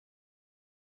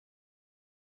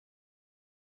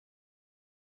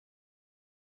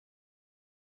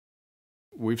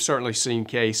we've certainly seen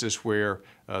cases where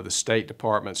the State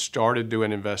Department started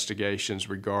doing investigations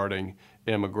regarding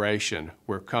immigration,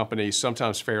 where companies,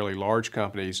 sometimes fairly large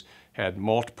companies, had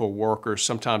multiple workers.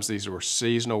 Sometimes these were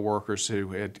seasonal workers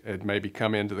who had maybe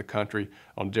come into the country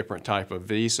on different type of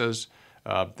visas.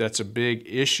 That's a big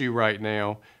issue right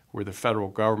now where the federal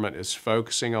government is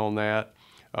focusing on that.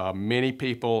 Many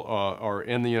people are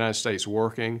in the United States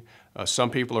working. Some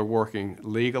people are working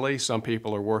legally, some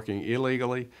people are working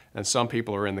illegally, and some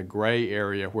people are in the gray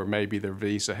area where maybe their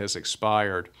visa has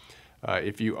expired.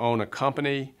 If you own a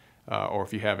company or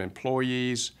if you have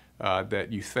employees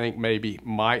that you think maybe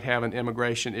might have an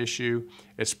immigration issue,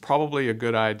 it's probably a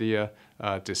good idea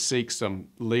to seek some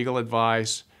legal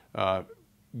advice,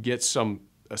 get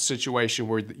a situation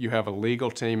where you have a legal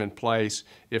team in place,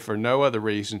 if for no other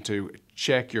reason, to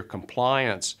check your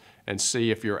compliance and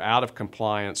see if you're out of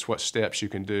compliance, what steps you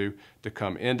can do to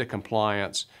come into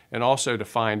compliance, and also to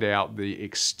find out the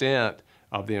extent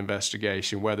of the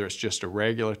investigation, whether it's just a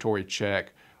regulatory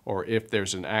check or if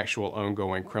there's an actual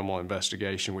ongoing criminal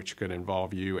investigation which could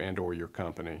involve you and or your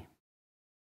company.